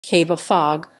Kaveh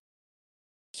Afagh.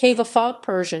 Kaveh Afagh,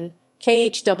 Persian,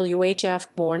 Khwh,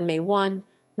 born May 1,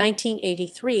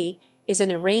 1983, is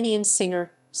an Iranian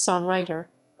singer, songwriter,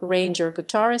 arranger,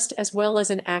 guitarist, as well as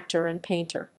an actor and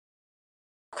painter.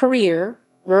 Career.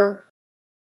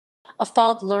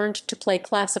 Afagh learned to play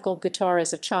classical guitar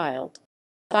as a child.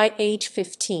 By age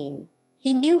 15,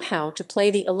 he knew how to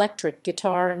play the electric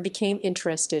guitar and became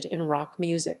interested in rock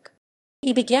music.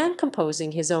 He began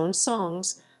composing his own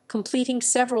songs, completing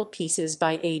several pieces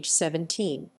by age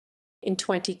 17. In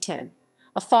 2010,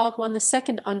 Afagh won the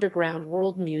second Underground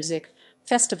World Music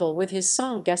Festival with his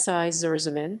song Gesai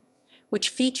Zerzamin, which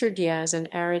featured Yaz and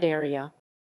Arid Area.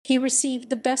 He received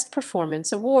the Best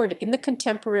Performance Award in the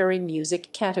Contemporary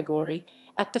Music category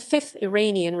at the 5th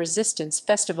Iranian Resistance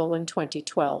Festival in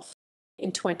 2012.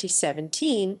 In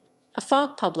 2017,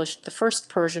 Afagh published the first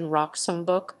Persian rock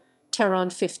songbook, Tehran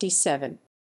 57.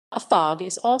 Afagh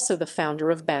is also the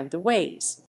founder of band The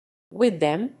Ways. With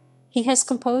them, he has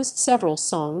composed several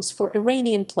songs for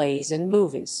Iranian plays and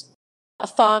movies.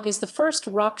 Afagh is the first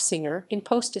rock singer in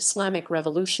post-Islamic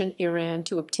Revolution Iran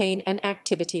to obtain an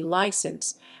activity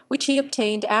license, which he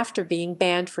obtained after being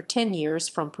banned for 10 years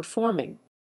from performing.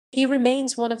 He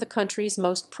remains one of the country's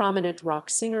most prominent rock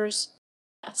singers.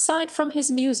 Aside from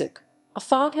his music,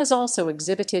 Afagh has also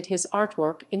exhibited his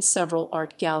artwork in several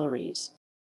art galleries.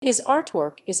 His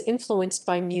artwork is influenced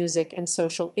by music and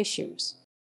social issues.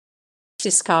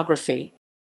 Discography.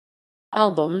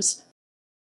 Albums: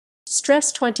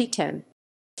 Stress 2010,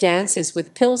 Dances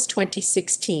with Pills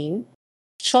 2016,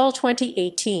 Shawl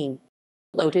 2018,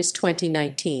 Lotus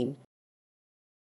 2019.